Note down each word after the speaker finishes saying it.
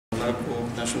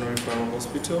National Referral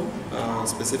Hospital,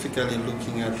 specifically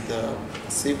looking at the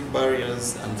perceived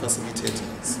barriers and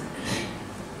facilitators.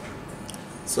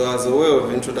 So as a way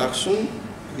of introduction,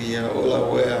 we are all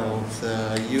aware of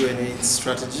the UNAIDS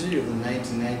strategy of the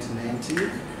 1990,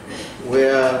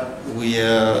 where we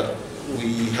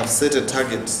have set a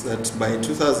target that by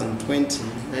 2020,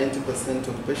 90%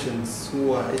 of patients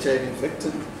who are HIV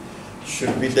infected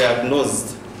should be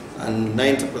diagnosed, and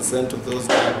 90% of those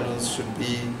diagnosed should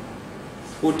be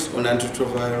put on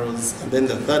antiretrovirals, and then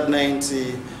the third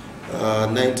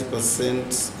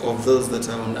 90% of those that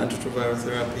are on antiretroviral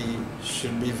therapy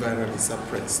should be virally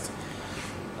suppressed.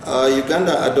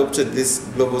 Uganda adopted this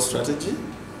global strategy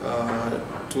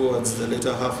towards the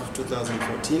later half of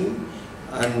 2014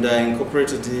 and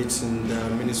incorporated it in the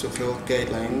Ministry of Health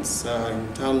guidelines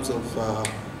in terms of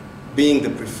being the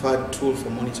preferred tool for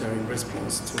monitoring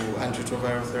response to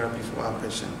antiretroviral therapy for our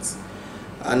patients.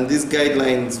 And these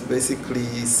guidelines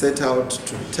basically set out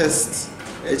to test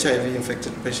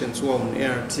HIV-infected patients who are on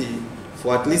ART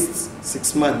for at least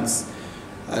 6 months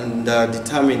and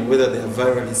determine whether they are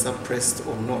virally suppressed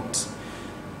or not.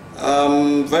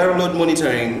 Viral load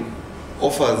monitoring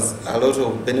offers a lot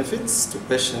of benefits to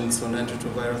patients on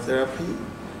antiretroviral therapy,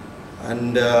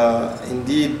 and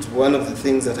indeed one of the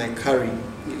things that I carry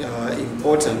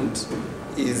important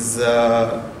is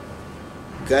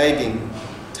guiding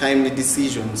timely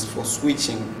decisions for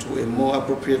switching to a more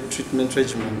appropriate treatment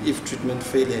regimen if treatment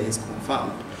failure is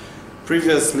confirmed.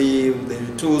 Previously, the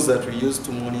tools that we used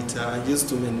to monitor used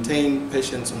to maintain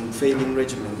patients on failing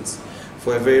regimens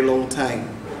for a very long time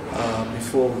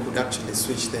before we could actually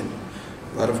switch them.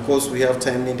 But of course, we have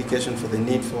timely indication for the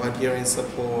need for adherence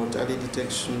support, early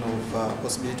detection of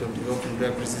possibility of developing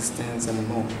drug resistance, and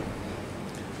more.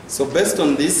 So based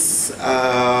on this,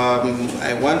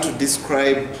 I want to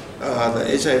describe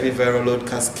the HIV viral load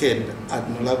cascade at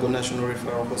Mulago National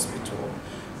Referral Hospital,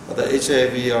 the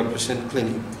HIV outpatient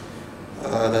clinic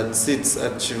that sits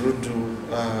at Chirudu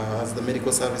as the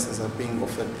medical services are being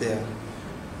offered there.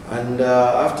 And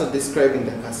after describing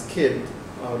the cascade,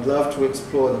 I would love to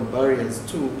explore the barriers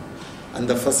too and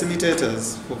the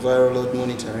facilitators for viral load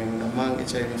monitoring among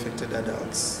HIV-infected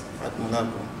adults at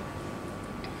Mulago.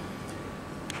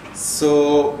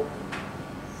 So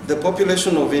the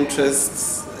population of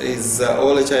interest is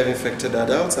all HIV-infected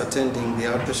adults attending the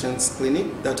outpatients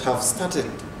clinic that have started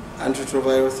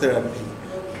antiretroviral therapy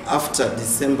after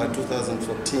December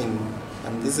 2014,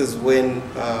 and this is when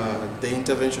the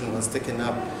intervention was taken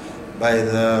up by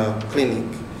the clinic.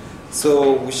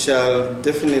 So we shall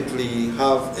definitely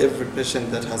have every patient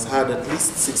that has had at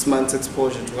least 6 months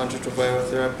exposure to antiretroviral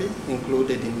therapy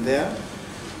included in there.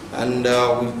 And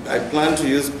I plan to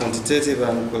use quantitative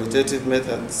and qualitative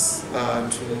methods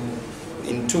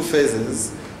in 2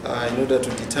 phases in order to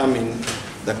determine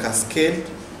the cascade,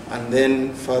 and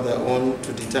then further on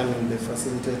to determine the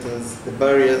facilitators, the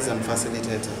barriers and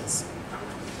facilitators.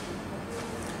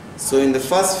 So in the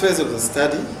first phase of the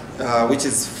study, which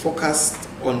is focused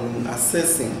on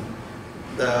assessing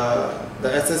the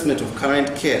assessment of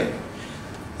current care,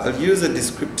 I'll use a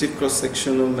descriptive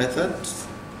cross-sectional method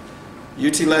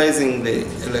utilizing the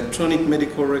electronic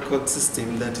medical record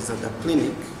system that is at the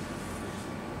clinic,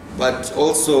 but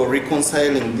also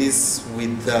reconciling this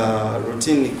with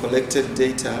routinely collected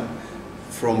data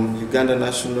from Uganda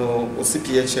National, or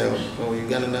CPHL, or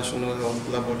Uganda National Health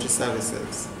Laboratory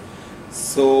Services.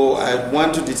 So I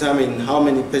want to determine how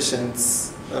many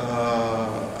patients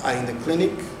are in the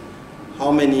clinic,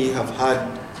 how many have had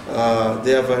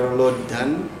their viral load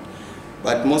done,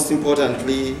 but most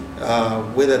importantly,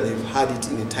 whether they've had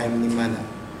it in a timely manner.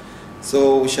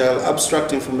 So we shall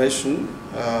abstract information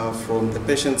from the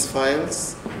patient's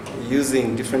files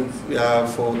using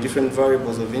for different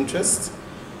variables of interest,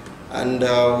 and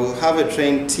we'll have a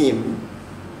trained team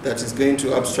that is going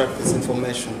to abstract this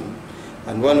information.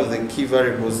 And one of the key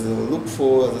variables they'll look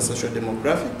for are the social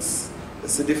demographics, the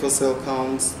CD4 cell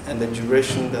counts, and the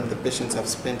duration that the patients have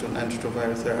spent on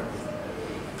antiretroviral therapy.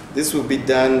 This will be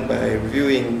done by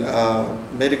reviewing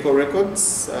medical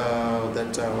records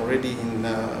that are already in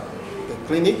the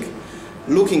clinic,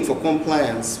 looking for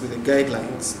compliance with the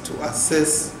guidelines to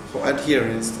assess for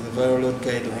adherence to the viral load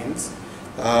guidelines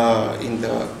in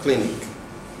the clinic.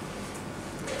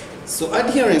 So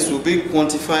adherence will be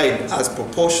quantified as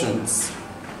proportions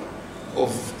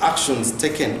of actions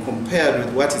taken compared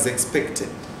with what is expected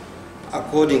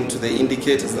according to the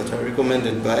indicators that are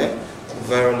recommended by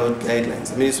viral load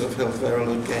guidelines, the Ministry of Health viral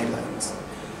load guidelines.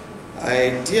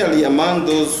 Ideally, among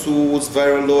those whose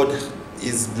viral load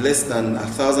is less than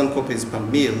 1,000 copies per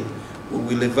mil, we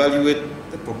will evaluate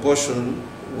the proportion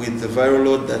with the viral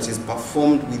load that is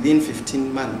performed within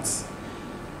 15 months.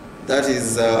 that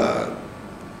is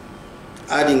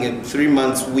adding a 3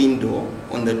 months window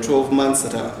on the 12 months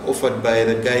that are offered by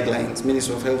the guidelines,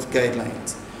 Ministry of Health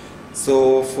guidelines.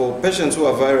 So for patients who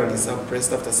are virally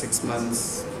suppressed after 6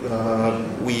 months,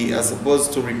 we are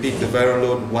supposed to repeat the viral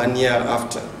load 1 year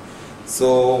after.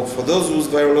 So for those whose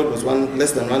viral load was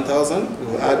less than 1,000, we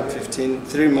will add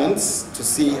 3 months to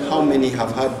see how many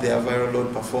have had their viral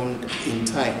load performed in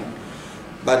time.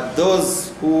 But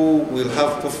those who will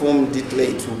have performed it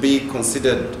late will be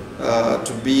considered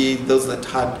to be those that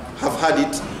have had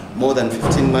it more than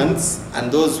 15 months,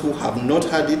 and those who have not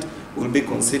had it will be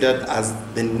considered as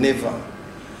the never.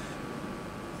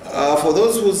 For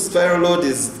those whose viral load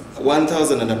is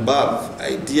 1,000 and above,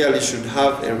 ideally should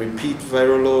have a repeat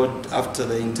viral load after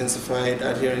the intensified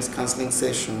adherence counseling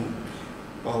session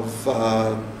of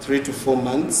 3 to 4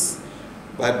 months,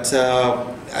 but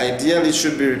ideally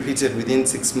should be repeated within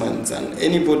 6 months, and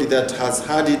anybody that has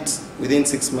had it within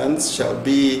 6 months shall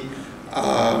be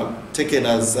taken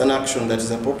as an action that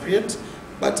is appropriate,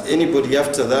 but anybody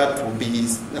after that will be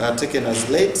taken as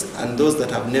late, and those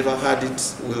that have never had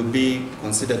it will be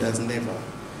considered as never.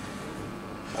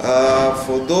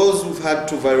 For those who've had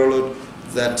 2 viral loads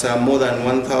that are more than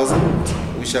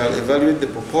 1,000, we shall evaluate the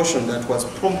proportion that was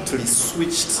promptly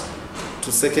switched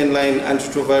to second-line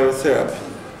antiretroviral therapy.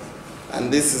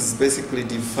 And this is basically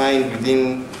defined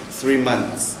within 3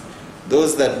 months.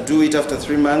 Those that do it after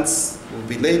 3 months will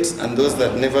be late, and those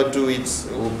that never do it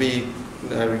will be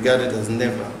regarded as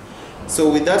never. So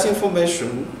with that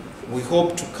information, I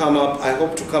hope to come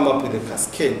up with a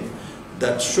cascade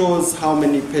that shows how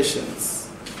many patients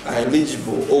are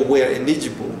eligible or were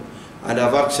eligible and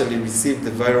have actually received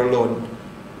the viral load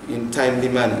in timely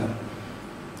manner.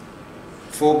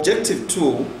 For objective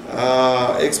 2,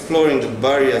 exploring the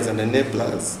barriers and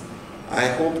enablers, I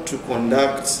hope to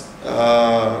conduct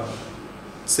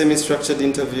semi-structured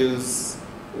interviews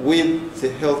with the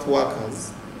health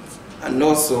workers and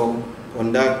also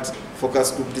conduct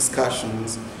focus group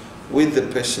discussions with the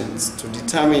patients to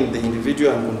determine the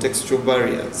individual and contextual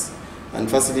barriers and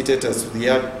facilitators to the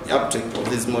uptake of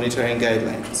these monitoring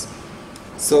guidelines.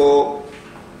 So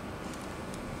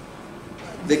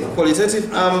the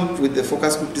qualitative arm with the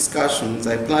focus group discussions,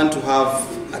 I plan to have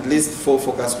at least 4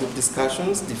 focus group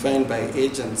discussions defined by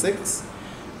age and sex.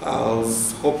 I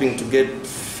was hoping to get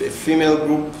a female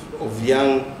group of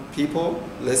young people,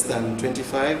 less than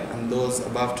 25, and those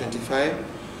above 25,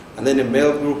 and then a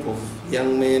male group of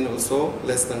young men also,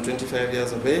 less than 25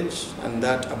 years of age, and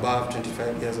that above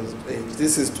 25 years of age.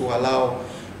 This is to allow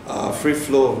free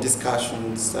flow of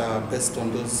discussions based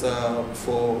on those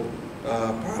 4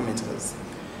 parameters.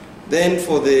 Then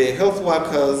for the health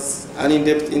workers, an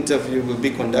in-depth interview will be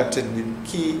conducted with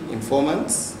key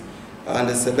informants and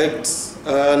a select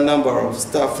number of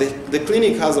staff. The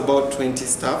clinic has about 20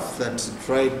 staff that it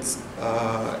provides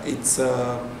its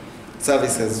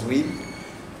services with,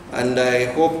 and I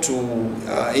hope to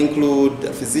include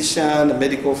a physician, a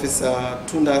medical officer,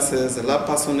 2 nurses, a lab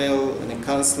personnel, and a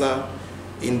counselor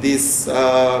in this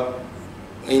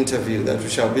interview that we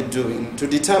shall be doing to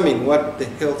determine what the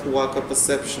health worker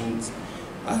perceptions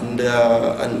and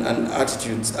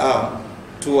attitudes are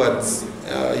towards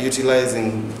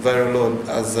utilizing viral load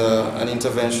as an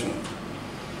intervention.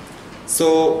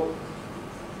 So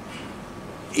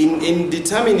in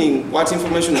determining what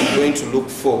information I'm going to look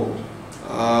for,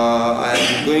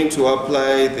 I'm going to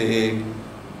apply the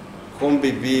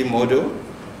COMBB model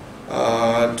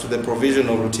to the provision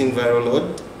of routine viral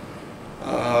load.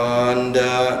 And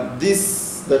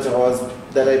this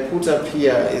that I put up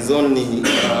here is only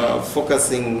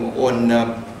focusing on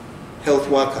health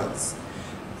workers.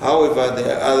 However,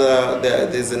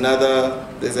 there's another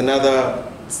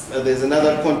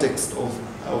context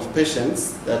of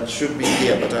patients that should be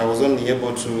here, but I was only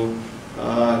able to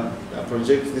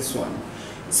project this one.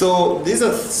 So these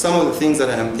are some of the things that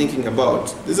I am thinking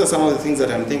about. These are some of the things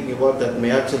that I'm thinking about that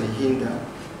may actually hinder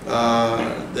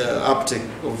the uptake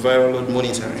of viral load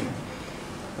monitoring.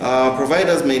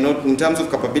 Providers may not, in terms of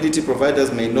capability,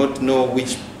 providers may not know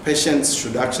which patients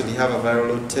should actually have a viral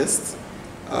load test.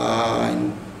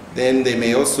 And then they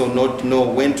may also not know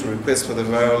when to request for the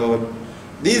viral load.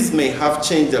 These may have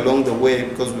changed along the way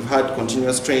because we've had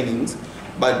continuous trainings,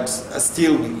 but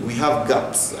still we have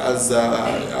gaps as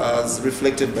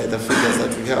reflected by the figures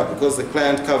that we have, because the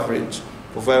client coverage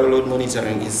for viral load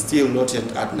monitoring is still not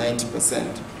yet at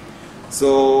 90%.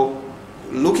 So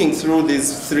looking through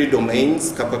these 3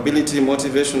 domains, capability,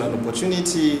 motivation, and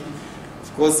opportunity,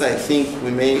 of course I think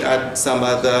we may add some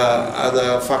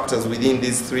other factors within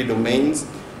these 3 domains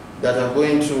that are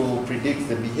going to predict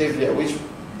the behavior. Which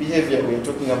behavior we're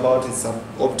talking about is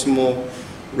optimal,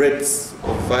 rates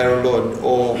of viral load,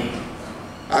 or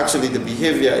actually the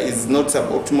behavior is not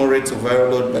suboptimal rates of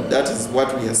viral load, but that is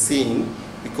what we are seeing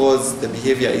because the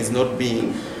behavior is not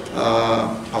being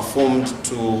performed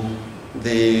to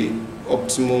the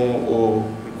optimal or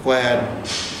required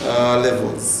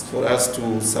levels for us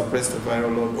to suppress the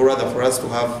viral load, or rather for us to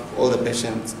have all the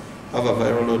patients have a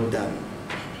viral load done.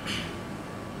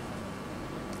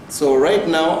 So right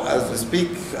now, as we speak,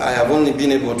 I have only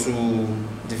been able to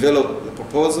develop the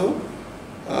proposal,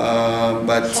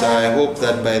 but I hope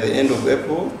that by the end of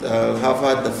April, I'll have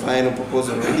had the final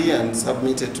proposal ready and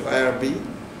submitted to IRB.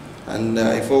 And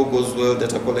if all goes well,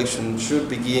 data collection should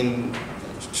begin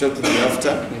shortly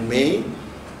after, in May,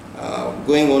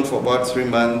 going on for about 3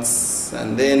 months.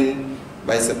 And then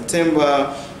by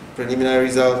September, preliminary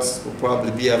results will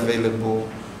probably be available.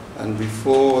 And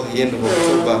before the end of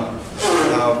October,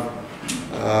 we'll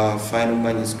have final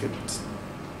manuscript.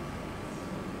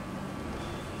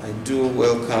 I do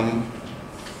welcome.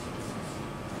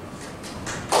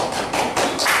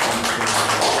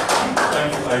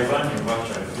 Thank you, Ivan. You've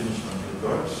actually finished on the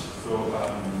dot. So,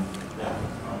 yeah,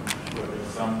 sure there's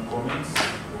some comments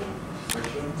or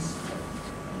questions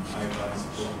on Ivan's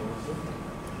proposal.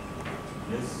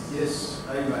 Yes? Yes,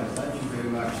 Ivan, thank you very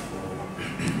much for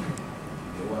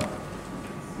the work.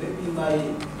 Maybe my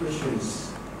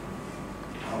questions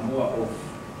are more of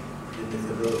the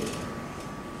methodology.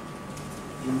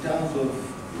 In terms of,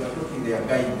 we are talking their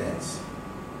guidelines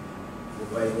for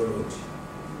viral load.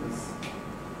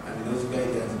 And those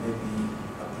guidelines maybe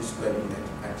are prescribing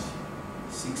that at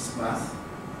 6 months,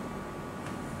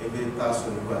 every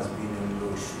person who has been on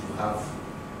load should have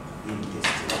been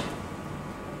tested.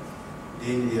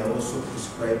 Then they are also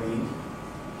prescribing,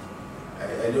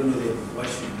 I don't know what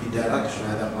should be done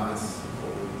another month,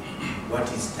 or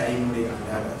what is timely and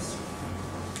others.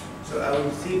 So I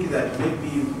would think that maybe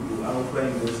you could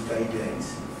outline those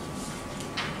guidelines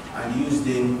and use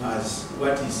them as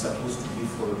what is supposed to be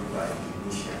followed by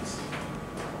clinicians.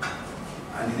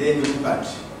 And then look at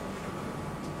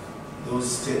those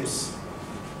steps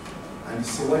and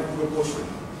say what proportion,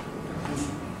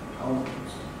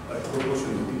 what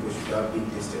proportion of people should have been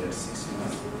tested at 6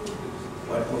 months,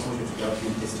 what proportion should have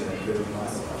been tested at 12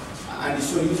 months. And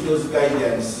so use those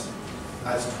guidelines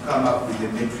as to come up with the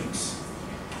metrics.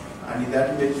 And in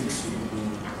that matrix,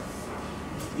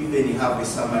 you even have a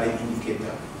summary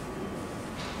indicator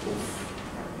of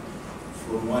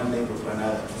from one level to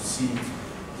another to see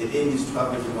the aim is to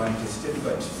have everyone tested,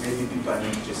 but maybe people are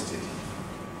not tested.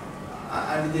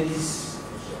 And there is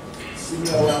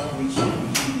similar work which we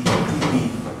did in TB,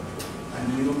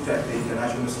 and we looked at the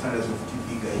international standards of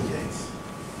TB guidelines.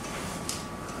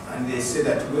 And they say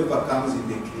that whoever comes in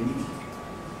the clinic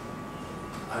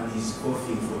and is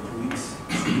coughing for 2 weeks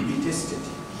should be tested.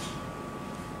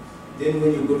 Then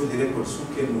when you go to the records, who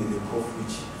came with the cough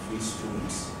which is 2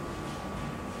 weeks?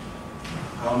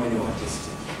 How many were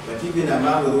tested? But even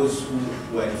among those who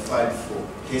were referred for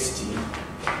testing,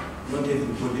 not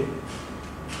everybody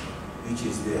which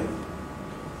is there.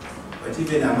 But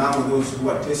even among those who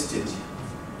are tested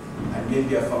and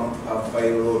maybe are found to have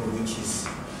viral load, which is,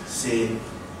 say,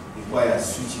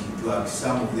 requires switching drugs,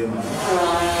 some of them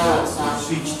are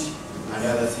switched and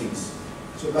other things.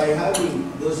 So by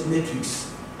having those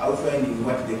metrics outlining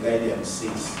what the guidance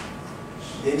says,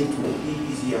 then it will be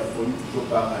easier for you to go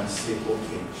back and say,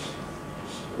 okay,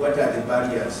 what are the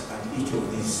barriers at each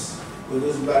of these? Because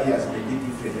those barriers may be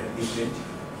different at different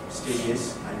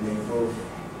stages and may involve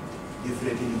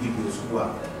different individuals who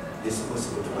are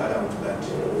responsible to around that.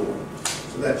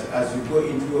 So that as you go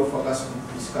into your focus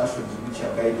group discussions which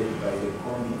are guided by the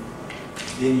COMI,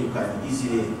 then you can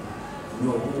easily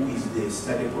know who is the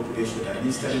study population, and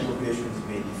these study populations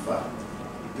may differ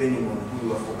depending on who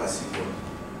you are focusing on.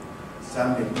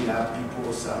 Some may be lab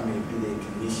people, some may be the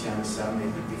clinicians, some may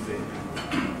be different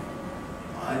people.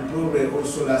 And probably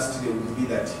also lastly would be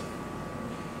that,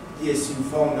 yes, you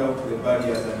found out the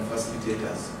barriers and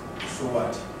facilitators. So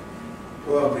what?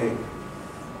 Probably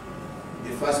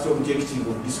the first objective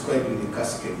of describing the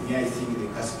cascade, I think the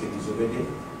cascade is already,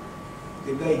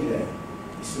 the guideline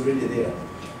is already there.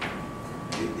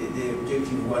 The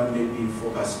objective one may be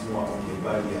focused more on the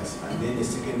barriers, and then the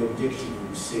second objective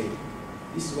would say,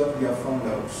 this is what we have found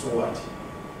out, so what?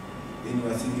 Then you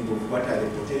are thinking of what are the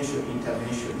potential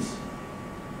interventions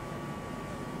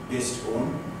based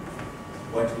on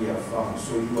what we have found.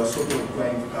 So you are sort of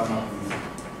trying to come up with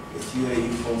a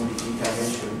theory-informed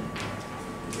intervention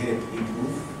to help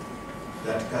improve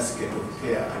that cascade of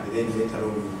care, and then later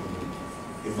on we could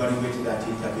evaluate that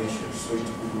intervention. So it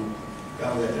could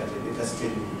come that at a later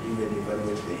stage we could even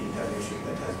evaluate the intervention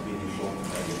that has been informed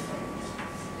by the findings.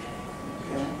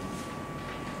 Okay.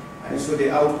 And so the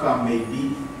outcome may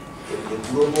be the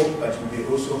global, but we may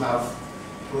also have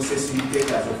process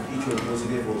indicators of each of those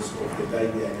levels of the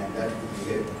guideline, and that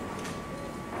could help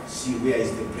see where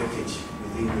is the breakage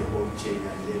within the whole chain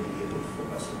and then be able to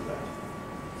focus on that.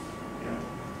 Yeah.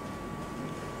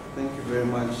 Thank you very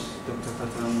much, Dr.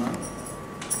 Katama.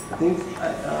 I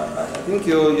think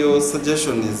your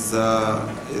suggestion is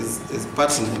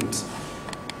pertinent.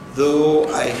 Though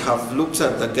I have looked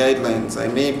at the guidelines, I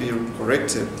may be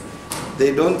corrected.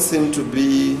 They don't seem to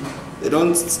be.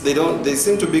 They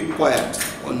seem to be quiet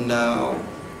on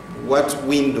what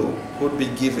window could be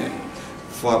given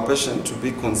for a patient to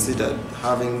be considered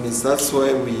having this. That's why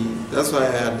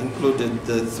I had included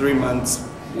the 3 months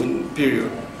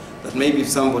period. That maybe if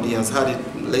somebody has had it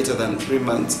later than 3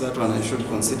 months, that one I should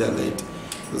consider late.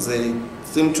 Because they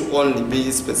seem to only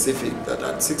be specific that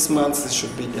at 6 months this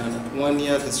should be done, at 1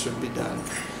 year this should be done.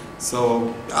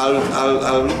 So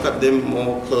I'll look at them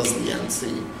more closely and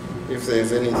see if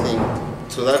there's anything.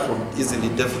 So that would easily,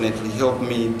 definitely help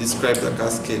me describe the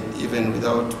cascade even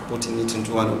without putting it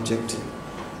into one objective.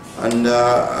 And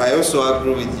I also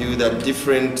agree with you that at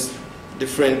different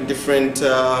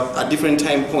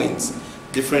time points,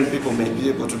 different people may be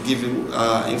able to give you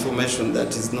information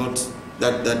that is not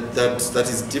that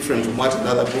is different from what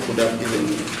another book would have given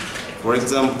you. For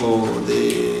example,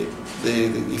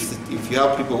 if you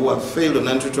have people who have failed on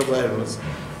antiretrovirals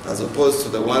as opposed to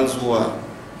the ones who are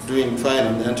doing fine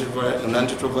on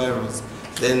antiretrovirals,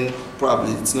 then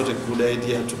probably it's not a good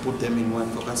idea to put them in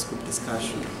one focus group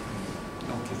discussion.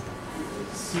 Okay.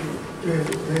 So, we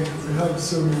have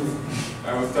so many.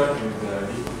 I will start with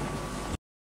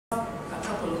a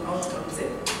couple of outcomes. I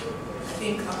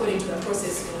think according to the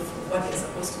process of what they're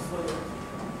supposed to follow,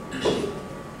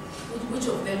 which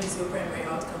of them is your primary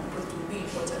outcome? Because it will be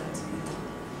important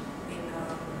in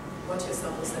what your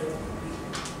sample size will be.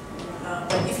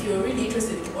 But if you're really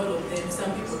interested in all of them,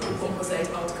 some people do composite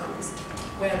outcomes,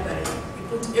 whereby you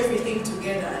put everything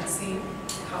together and see,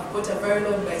 have got a viral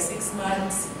load by 6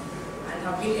 months and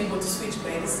have been able to switch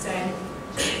by this time.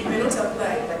 It may not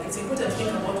apply, but it's important to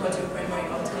think about what your primary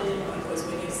outcome is,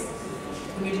 because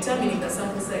when you're determining the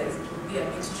sample size, it will be a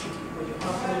bit tricky when you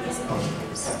have all these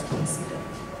outcomes to consider.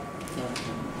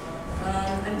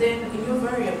 And then in your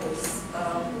variables,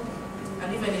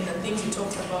 and even in the things you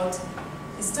talked about,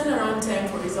 is turnaround time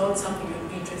for results something you'd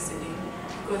be interested in?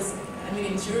 Because, I mean,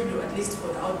 in Chirudu, at least for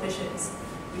the outpatients,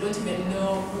 we don't even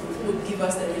know who would give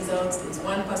us the results. There's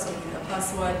one person with a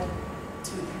password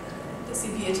to the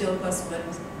CPHL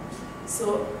password.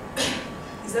 So,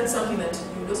 is that something that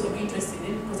you would also be interested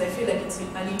in? Because I feel like it's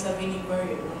an intervening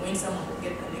variable when someone will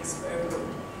get the next variable,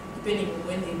 depending on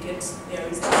when they get their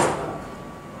results back.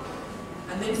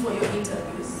 And then for your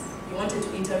interviews, you wanted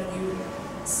to interview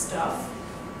staff.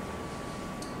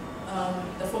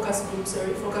 The focus group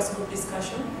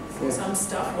discussion for some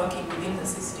staff working within the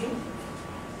system.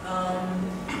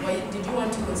 Why did you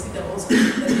want to consider also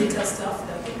the data staff,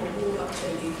 the people who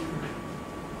actually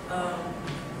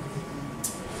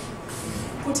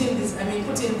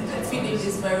feed in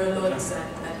these viral loads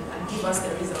and give us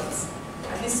the results?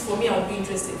 At least for me, I would be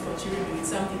interested for Chirudu. It's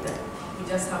something that we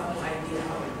just have no idea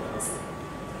how it works.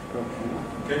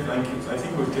 Okay, thank you. I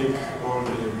think we'll take all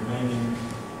the remaining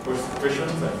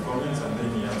questions and comments and then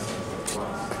the answers at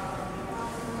once.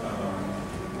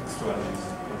 Next one is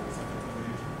Professor.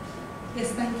 Yes,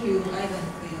 thank you, Ivan,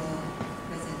 for your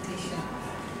presentation.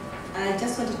 I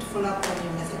just wanted to follow up on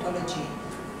your methodology.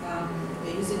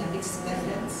 We're using a mixed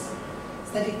methods.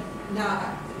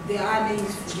 Now, there are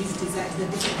names for these designs, the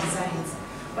different designs.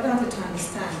 What I wanted to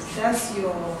understand,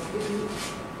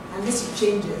 unless it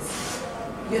changes,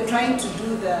 you're trying to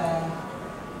do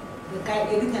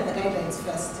you're looking at the guidelines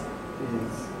first.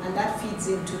 Yes. And that feeds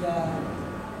into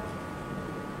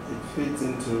It fits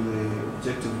into the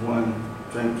objective one,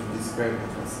 trying to describe the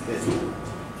cascade.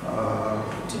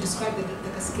 to describe the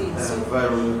cascade. So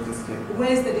Viral cascade.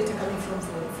 where is the data coming from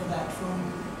for that?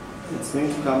 It's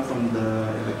going to come from the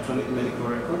electronic medical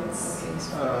records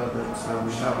that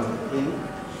we have at the clinic,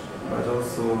 but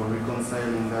also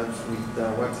reconciling that with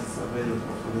what is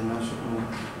available for the national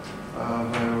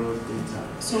viral data.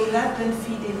 So will that then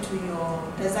feed into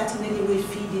does that in any way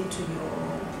feed into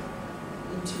your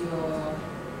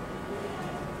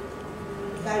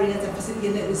variance and facility,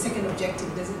 the second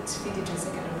objective? Does it feed into the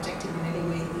second objective in any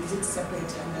way? Is it separate?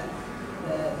 And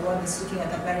the one that's looking at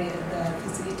the barrier,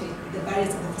 the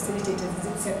barriers and the facilitators, is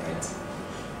it separate?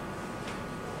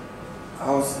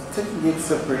 I was taking it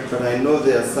separate, but I know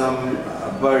there are some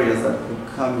barriers that could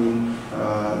come in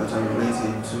that are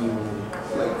related to,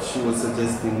 like she was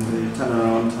suggesting, the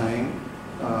turnaround time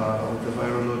of the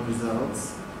viral load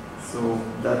results. So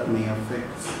that may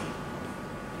affect,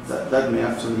 that may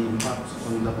actually impact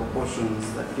on the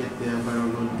proportions that get their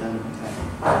viral load done in time.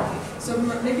 So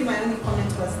maybe my only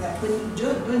comment was that when you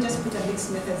don't just put a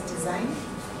mixed methods design,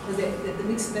 because the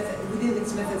mixed method, within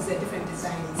mixed methods there are different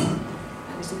designs.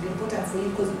 And it will be important for you,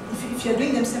 because if you're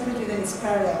doing them separately, then it's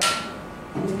parallel.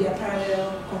 It will be a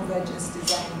parallel convergence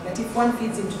design. But if one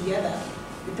feeds into the other,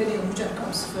 depending on which one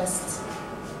comes first,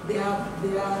 there are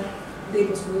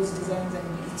labels for those designs,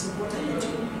 and it's important that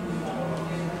you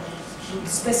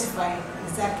specify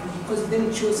exactly, because then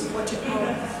it shows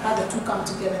how the two come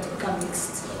together to become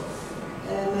mixed.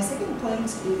 My second point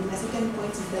is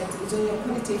that it's on your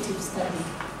qualitative study.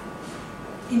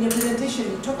 In your presentation,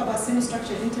 you talk about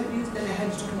semi-structured interviews, then I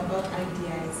heard you talking about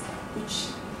IDIs. Which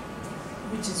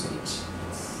is which?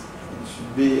 It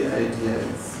should be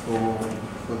IDIs for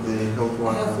the health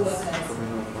workers.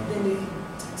 Then the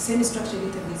semi-structured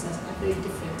interviews are very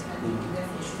different, and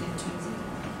therefore shouldn't use it.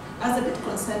 I was a bit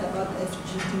concerned about the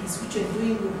FGDs, which you're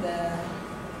doing with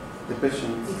the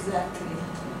patients. Exactly.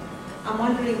 I'm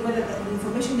wondering whether the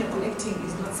information you're collecting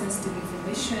is not sensitive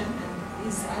information, and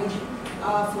is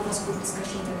our focus group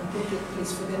discussions an appropriate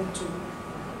place for them to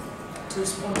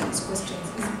respond to these questions.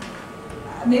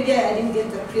 Maybe I didn't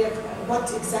get the clear,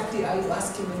 what exactly are you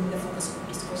asking in the focus group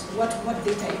discussion? What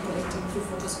data are you collecting through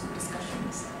focus group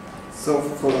discussions? So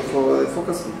for the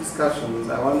focus group discussions,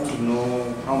 I want to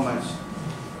know how much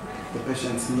the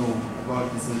patients know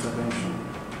about this intervention,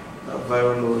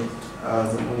 viral load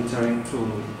as a monitoring tool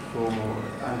for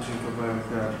antiretroviral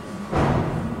therapy.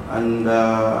 And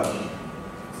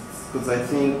because I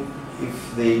think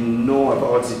if they know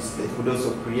about it, they could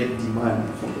also create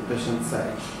demand from the patient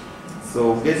side.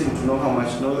 So getting to know how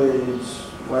much knowledge,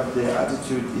 what their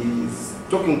attitude is,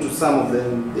 talking to some of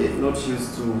them, they're not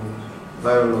used to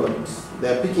viral load.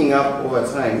 They're picking up over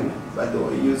time, but they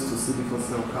were used to CD4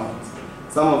 cell count.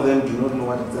 Some of them do not know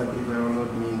what exactly viral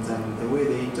load means, and the way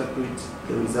they interpret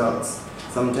the results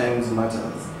sometimes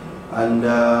matters. And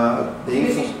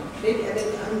maybe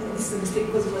this is a mistake,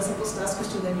 because we were supposed to ask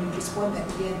questions and you respond at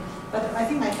the end. But I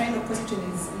think my final question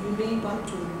is, you may want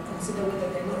to consider whether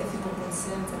there are no ethical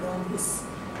concerns around this.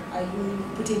 Are you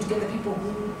putting together people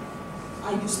who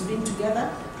are used to being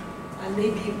together? And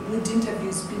maybe would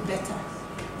interviews be better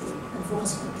and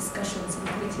focus on discussions and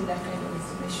collecting that kind of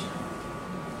information?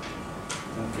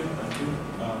 Okay, thank you.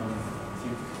 I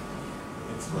think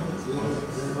it's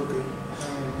Okay.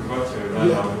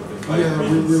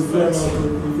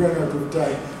 we've run out of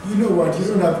time. You know what? You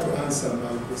don't have to answer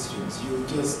my questions. You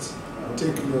just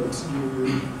take notes.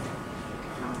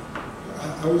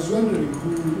 I was wondering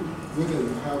whether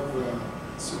you have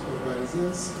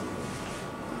supervisors.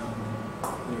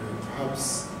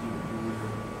 Perhaps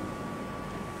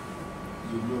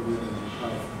you know whether you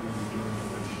have, when you don't know,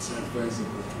 but it's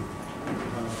advisable to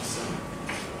have some.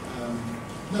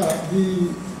 Now,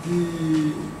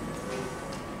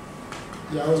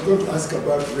 I was going to ask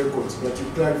about records, but you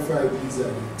clarified these are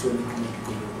electronic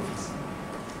medical records.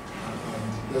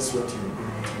 And that's what you're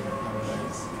going to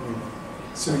analyze.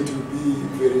 So it will be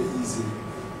very easy.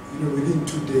 Within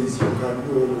 2 days you can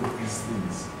do all of these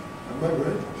things. Am I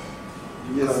right?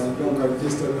 You can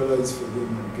just analyze for them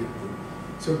and get them.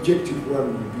 So objective one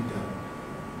will be done.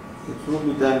 it will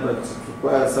be done, but it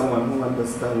requires someone who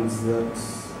understands that. I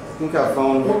think I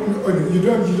found. You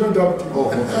don't have to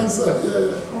answer.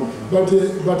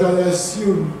 Okay. But I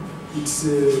assume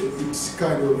it's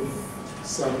kind of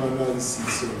some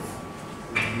analysis of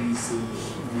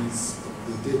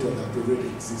the data that already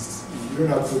exists. You don't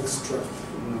have to extract.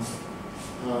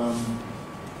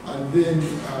 And then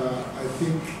I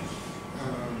think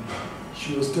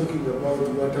she was talking about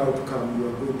what outcome you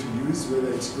are going to use,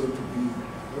 whether it's going to be.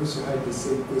 I also had the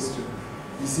same question.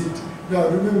 Is it now?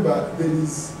 Remember, there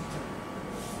is.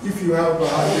 If you have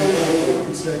 100,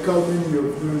 it's like how many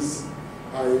of those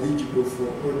are eligible for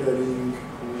ordering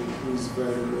whose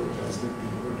viral load has not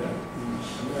been ordered.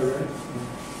 Am I right?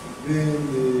 Then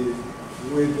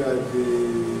whether the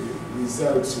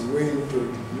results went or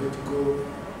did not go,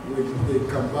 when they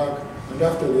come back, and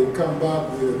after they come back,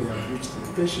 whether they have reached the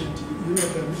patient, you know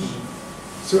what I mean?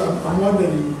 So I'm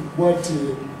wondering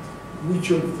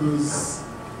which of those,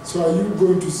 so are you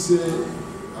going to say,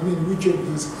 which of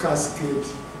those cascade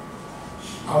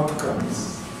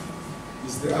outcomes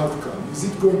is the outcome? Is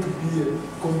it going to be a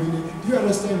combination? Do you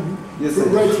understand me? Yes,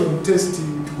 right from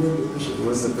testing to when the patient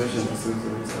receives the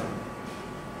result.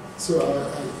 So I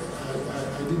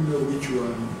didn't know which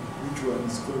one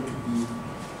is going to be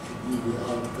the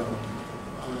outcome.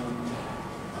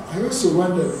 I also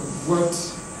wondered what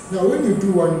Now, when you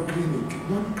do one clinic,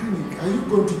 are you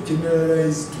going to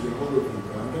generalize to the whole of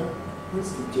Uganda?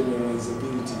 What's the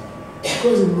generalizability?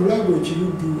 Because in Mulago,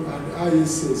 Chiludu, and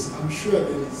ISS, I'm sure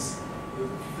there is a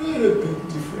very big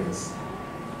difference.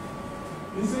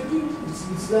 Isn't it?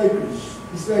 It's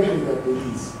likely that there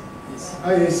is.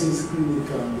 ISS clinic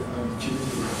and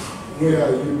Chiludu,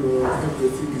 where, you know,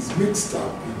 everything is mixed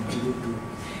up in Chiludu,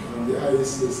 and the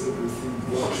ISS, everything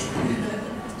works.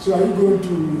 So are you going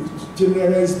to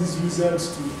generalize these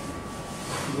results to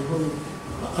the whole?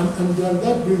 And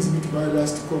that brings me to my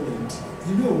last comment.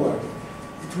 You know what?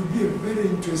 It would be a very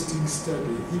interesting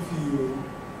study if you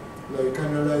like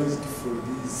analyzed for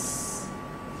these,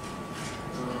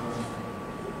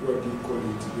 what do you call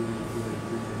it, the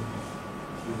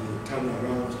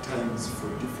turnaround times for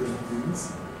different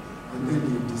things, and then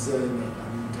you design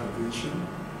an intervention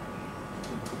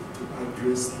to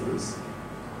address those.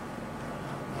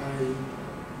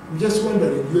 I'm just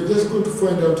wondering, you're just going to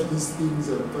find out these things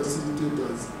and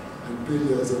facilitators and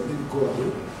barriers and then go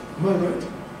away. Am I right?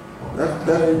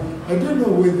 I don't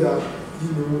know whether,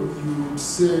 you know, you would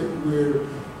say, well,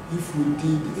 if we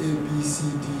did A, B,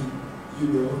 C, D, you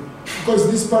know,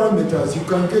 because these parameters, you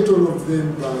can get all of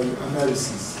them by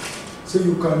analysis. So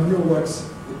you can know what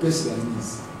the baseline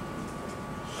is.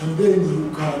 And then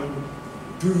you can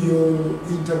do your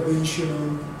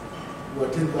intervention,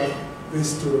 whatever,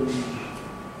 based on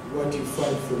what you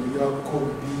find from your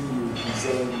combi, you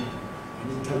design an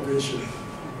intervention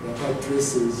that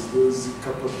addresses those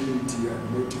capability and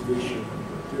motivation and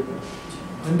whatever.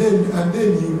 And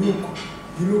then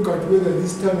you look at whether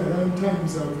these turnaround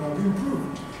times have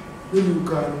improved. Then you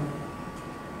can,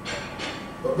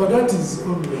 but that is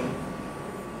only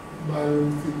my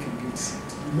own thinking.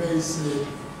 You may say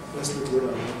that's not what I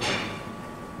want.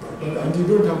 And you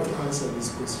don't have to answer these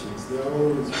questions. They are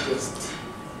always just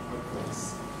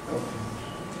advice.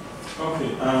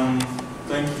 Okay,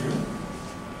 thank you.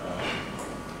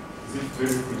 Is it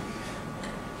very quick?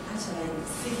 Actually, I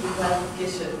seek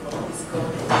clarification from this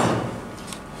comment. I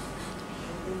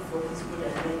think for his good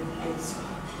and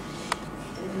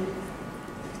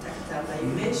Dr.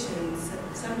 You mentioned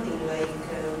something like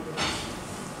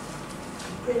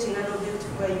creating an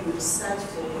objective where you would search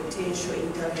for potential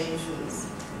interventions.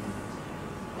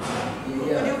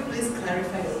 Yeah. Could you please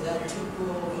clarify on that?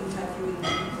 People interviewing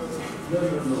people?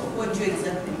 No. What do you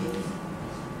exactly mean?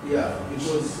 Yeah,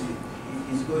 because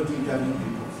he's going to interview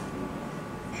people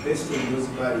based on those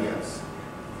barriers.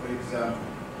 For example,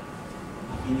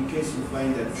 in case you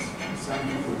find that some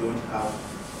people don't have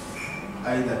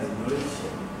either the knowledge,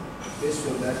 based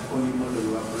on that only model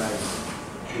you apply,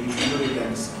 there is knowledge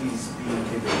and skills being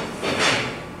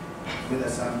developed. Whether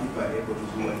some people are able to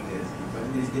do what they do. But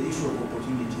there is the issue of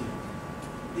opportunity,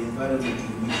 the environment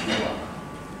in which you work.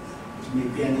 It may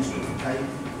be an issue of time,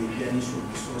 it may be an issue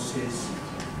of resources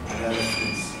and other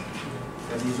things.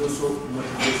 But there is also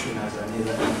motivation as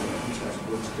another area which has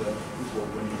got the people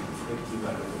on the effective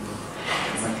and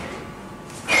automatic.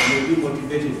 You may be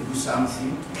motivated to do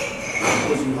something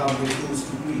because you have the tools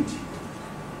to do it.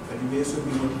 But you may also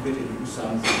be motivated to do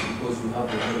something because you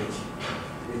have the knowledge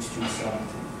to execute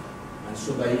something. And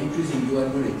so by increasing your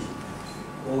knowledge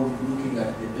or looking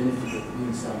at the benefit of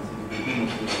doing something, you will be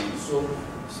motivated. So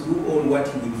through all what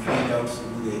you will find out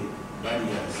through the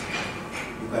barriers,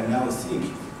 you can now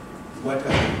think what are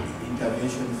the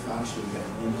intervention functions that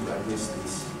need to address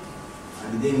this.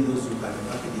 And then those you can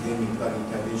package them into an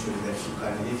intervention that you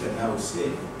can later now say,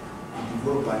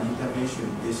 develop an intervention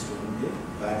based on the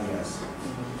barriers.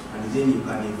 And then you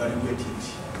can evaluate it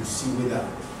to see whether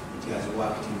it has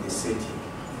worked in the setting.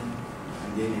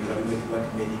 And then evaluate what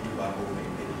made it work or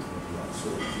made it not work. So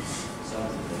it's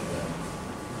something like that.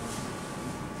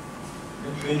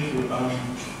 Thank you.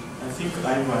 I think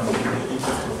Ivan, in the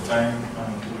interest of time,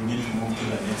 we need to move to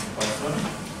the next person.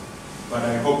 But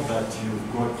I hope that you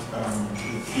got the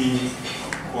key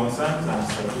concerns and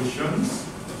suggestions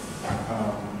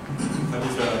that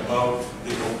are about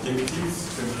the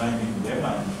objectives, streamlining them,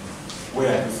 and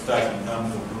where to start in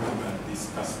terms of looking at this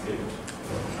cascade.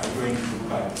 I'm going to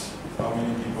look at how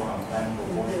many people have done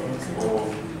proposals,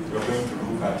 or you're going to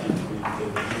look at it with the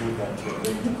view that you're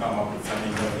going to come up with some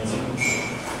interventions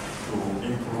to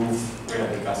improve where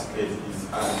the cascade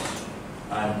is at,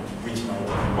 and which might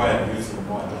require using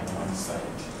more than one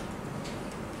side.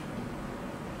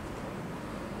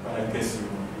 But I guess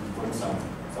you've got some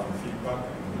feedback.